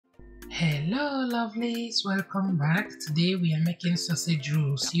Hello lovelies, welcome back. Today we are making sausage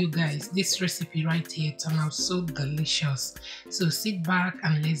rolls. You guys, this recipe right here turned out so delicious. So sit back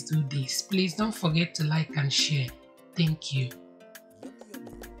and let's do this. Please don't forget to like and share. Thank you.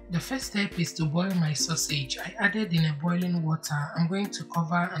 The first step is to boil my sausage. I added in a boiling water. I'm going to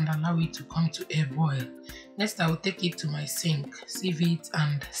cover and allow it to come to a boil. Next I will take it to my sink, sieve it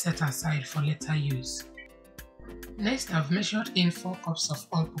and set aside for later use. Next, I've measured in 4 cups of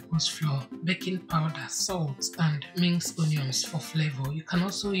all-purpose flour, baking powder, salt and minced onions for flavor. You can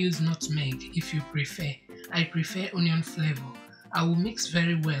also use nutmeg if you prefer. I prefer onion flavor. I will mix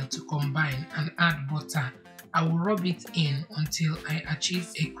very well to combine and add butter. I will rub it in until I achieve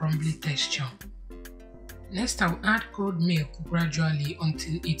a crumbly texture. Next, I'll add cold milk gradually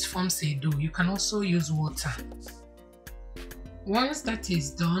until it forms a dough. You can also use water. Once that is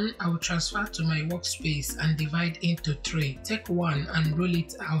done, I will transfer to my workspace and divide into 3. Take one and roll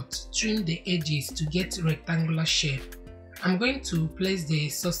it out. Trim the edges to get rectangular shape. I'm going to place the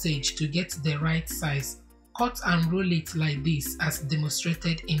sausage to get the right size. Cut and roll it like this as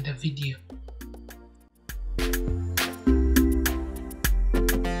demonstrated in the video.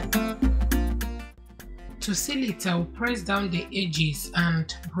 To seal it, I will press down the edges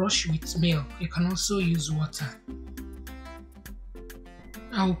and brush with milk. You can also use water.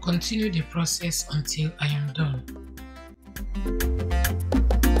 I will continue the process until I am done.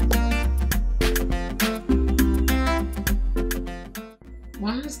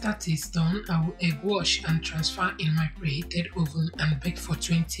 Once that is done, I will egg wash and transfer in my preheated oven and bake for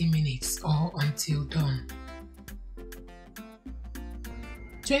 20 minutes or until done.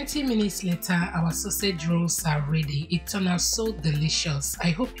 20 minutes later, our sausage rolls are ready. It turned out so delicious.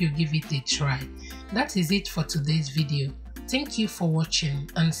 I hope you give it a try. That is it for today's video. Thank you for watching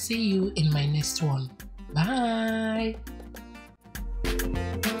and see you in my next one. Bye!